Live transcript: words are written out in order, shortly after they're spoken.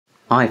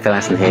Hi, Phil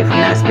Aston here from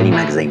Now Spinning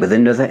Magazine with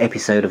another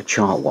episode of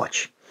Chart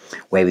Watch,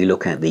 where we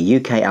look at the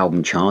UK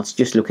album charts,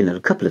 just looking at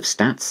a couple of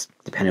stats,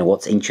 depending on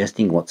what's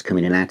interesting, what's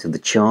coming in and out of the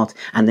chart,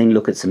 and then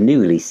look at some new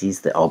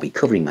releases that I'll be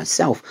covering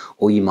myself,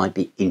 or you might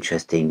be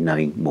interested in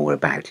knowing more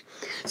about.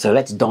 So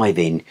let's dive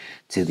in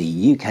to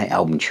the UK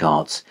album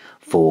charts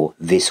for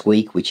this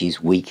week, which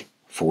is week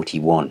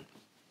 41.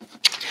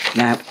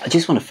 Now, I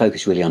just want to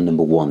focus really on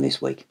number one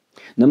this week.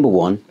 Number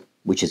one,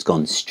 which has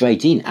gone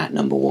straight in at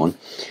number one,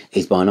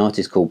 is by an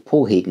artist called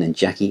Paul Heaton and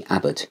Jaqui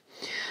Abott.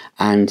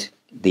 And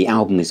the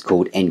album is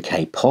called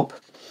NK Pop.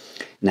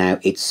 Now,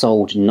 it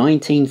sold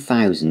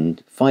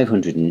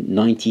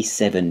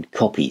 19,597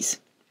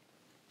 copies,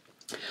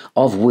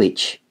 of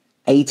which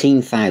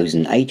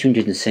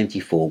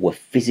 18,874 were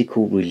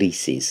physical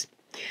releases.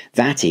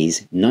 That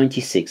is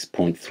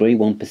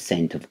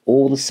 96.31% of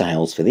all the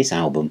sales for this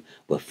album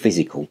were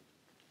physical.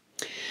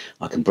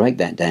 I can break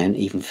that down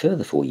even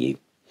further for you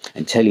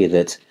and tell you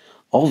that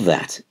of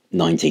that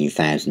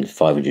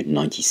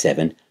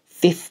 19,597,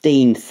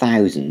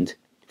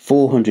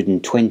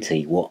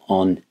 15,420 were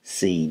on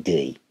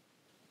CD.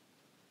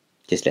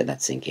 Just let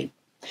that sink in.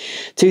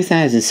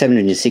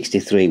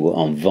 2,763 were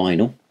on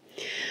vinyl,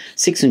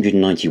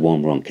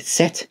 691 were on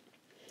cassette,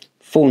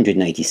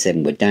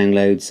 487 were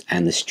downloads,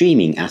 and the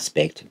streaming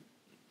aspect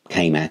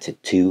came out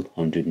at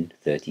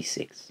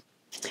 236.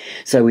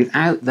 So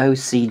without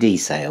those CD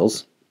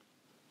sales,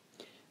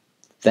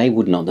 they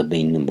would not have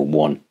been number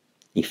one.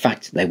 In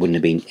fact, they wouldn't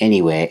have been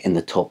anywhere in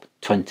the top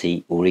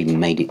 20 or even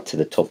made it to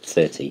the top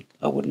 30,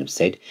 I wouldn't have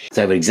said.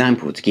 So for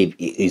example, to give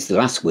is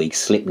last week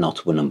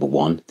Slipknot were number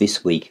one.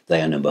 This week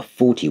they are number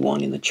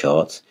 41 in the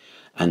charts.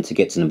 And to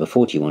get to number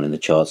 41 in the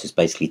charts is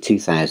basically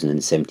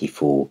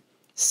 2,074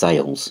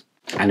 sales.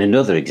 And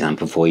another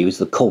example for you is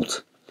the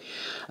Cult,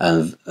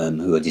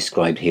 who are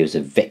described here as a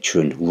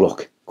veteran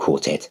rock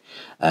quartet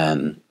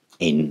in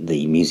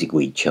the Music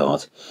Week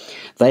chart.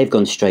 They've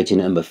gone straight in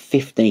at number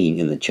 15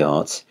 in the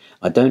charts.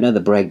 I don't know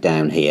the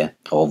breakdown here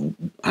of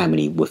how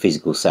many were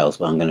physical sales,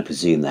 but I'm going to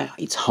presume that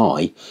it's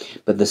high.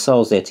 But the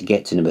sales there to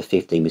get to number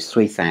 15 was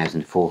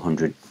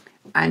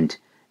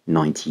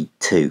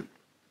 3,492.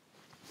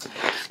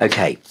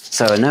 Okay,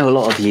 so I know a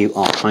lot of you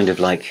are kind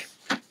of like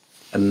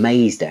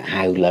amazed at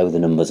how low the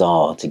numbers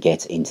are to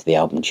get into the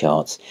album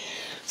charts.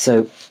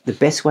 So the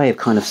best way of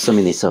kind of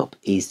summing this up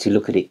is to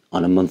look at it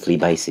on a monthly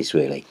basis,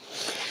 really,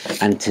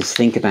 and to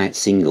think about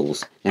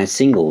singles. Now,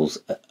 singles,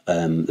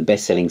 the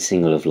best-selling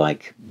single of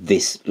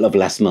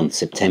last month,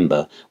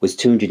 September, was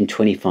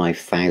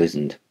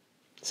 225,000,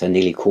 so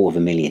nearly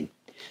 250,000.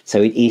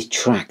 So it is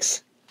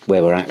tracks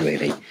where we're at,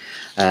 really.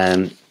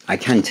 I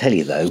can tell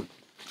you though,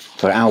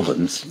 for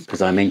albums,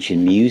 because I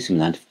mentioned Muse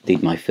when I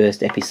did my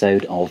first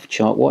episode of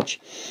Chart Watch,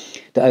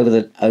 that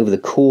over the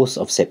course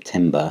of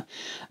September,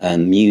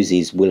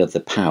 Muse's Will of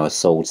the Power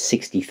sold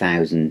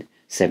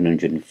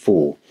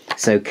 60,704.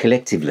 So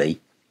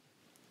collectively,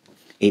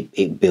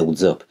 it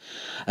builds up.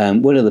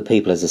 Will of the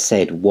People, as I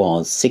said,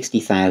 was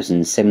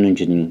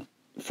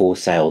 60,704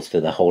 sales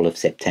for the whole of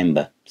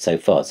September so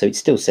far. So it's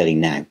still selling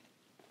now.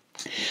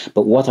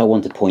 But what I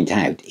want to point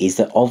out is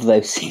that of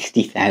those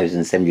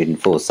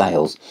 60,704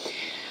 sales,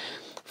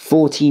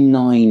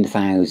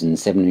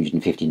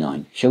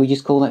 49,759, shall we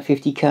just call that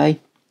 50k,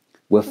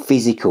 were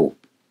physical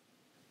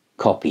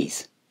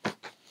copies.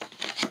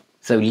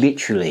 So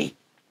literally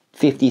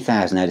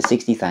 50,000 out of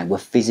 60,000 were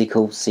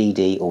physical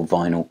CD or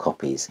vinyl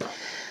copies.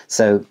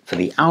 So for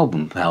the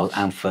album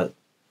and for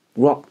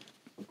rock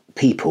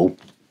people,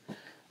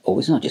 or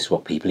it's not just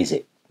rock people, is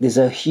it? There's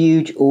a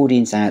huge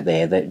audience out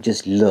there that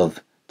just love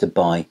to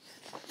buy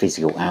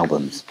physical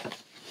albums.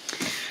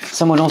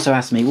 Someone also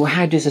asked me, well,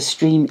 how does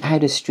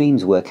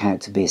streams work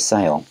out to be a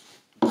sale?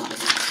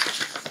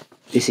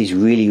 This is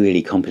really,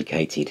 really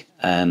complicated.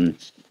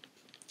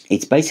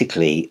 It's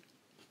basically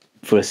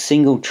for a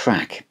single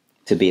track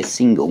to be a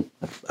single,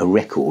 a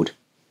record,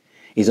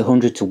 is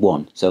 100 to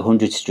 1. So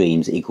 100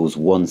 streams equals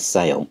one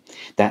sale.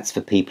 That's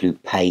for people who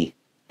pay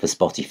for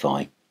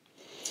Spotify.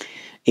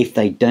 If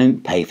they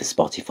don't pay for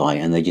Spotify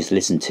and they just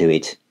listen to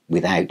it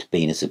without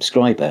being a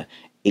subscriber,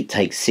 it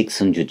takes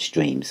 600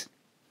 streams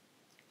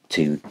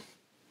to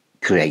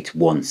create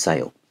one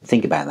sale.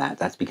 Think about that.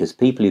 That's because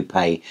people who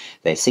pay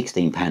their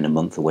 £16 a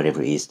month or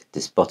whatever it is to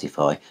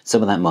Spotify,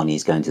 some of that money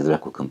is going to the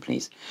record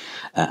companies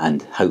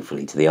and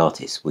hopefully to the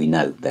artists. We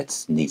know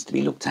that needs to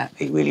be looked at.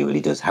 It really,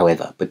 really does.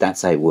 However, but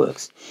that's how it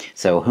works.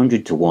 So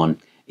 100 to 1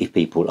 if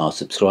people are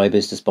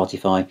subscribers to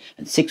Spotify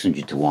and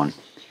 600 to 1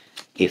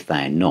 if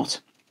they are not.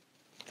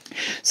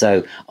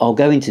 So I'll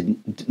go into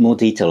more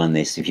detail on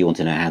this if you want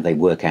to know how they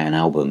work out an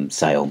album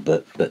sale,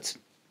 but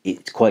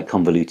it's quite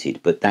convoluted,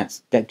 but that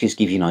just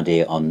gives you an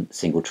idea on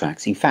single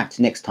tracks. In fact,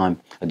 next time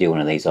I do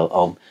one of these,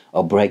 I'll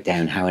break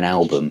down how an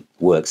album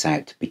works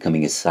out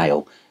becoming a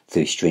sale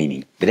through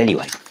streaming. But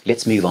anyway,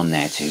 let's move on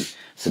now to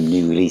some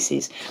new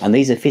releases. And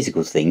these are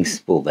physical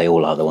things. Well, they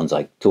all are the ones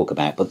I talk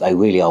about, but they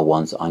really are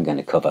ones I'm going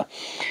to cover.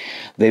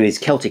 There is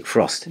Celtic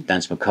Frost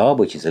Dance Macabre,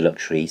 which is a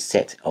luxury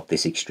set of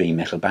this extreme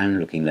metal band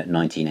looking at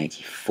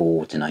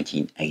 1984 to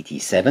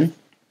 1987.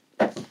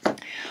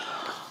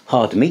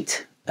 Hard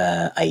Meat,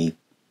 a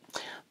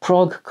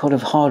prog kind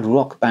of hard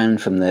rock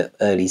band from the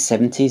early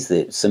 70s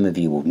that some of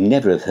you will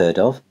never have heard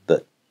of,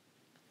 but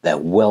they're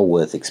well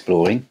worth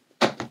exploring.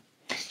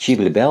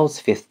 Tubular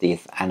Bells,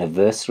 50th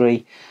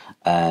anniversary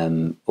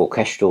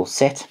orchestral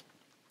set.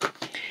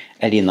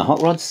 Eddie and the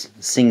Hot Rods,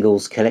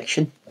 singles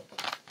collection.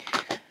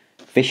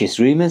 Vicious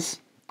Rumours,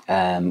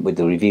 with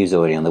the reviews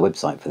already on the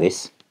website for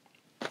this.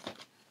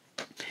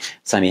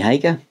 Sammy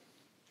Hagar,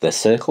 The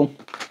Circle.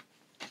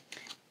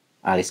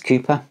 Alice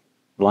Cooper,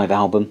 live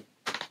album.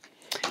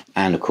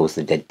 And of course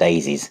the Dead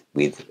Daisies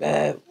with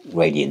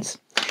Radiance.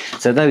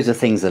 So those are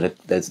things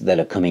that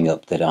are coming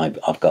up that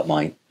I've got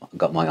my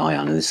eye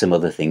on, and there's some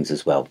other things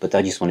as well. But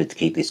I just wanted to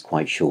keep this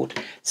quite short.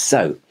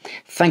 So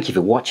thank you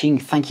for watching,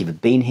 thank you for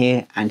being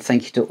here, and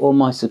thank you to all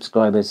my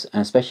subscribers,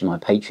 and especially my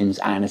patrons,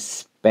 and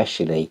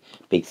especially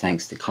big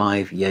thanks to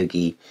Clive,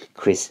 Yogi,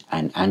 Chris,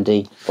 and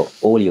Andy for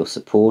all your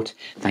support.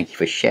 Thank you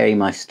for sharing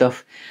my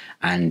stuff.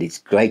 And it's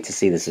great to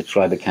see the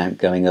subscriber count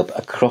going up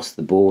across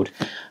the board,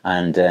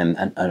 and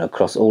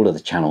across all of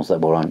the channels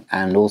that we're on,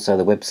 and also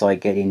the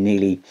website getting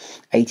nearly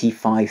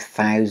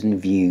 85,000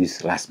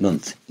 views last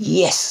month.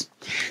 Yes!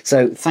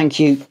 So thank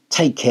you,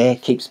 take care,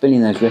 keep spinning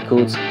those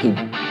records, keep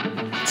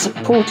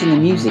supporting the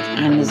music,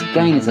 and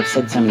again, as I've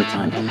said so many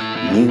times,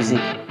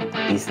 music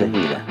is the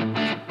healer.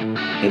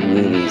 It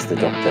really is the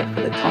doctor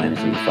for the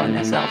times we find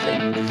ourselves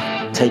in.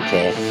 Take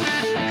care,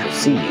 and I shall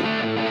see you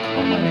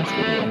on my next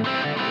video.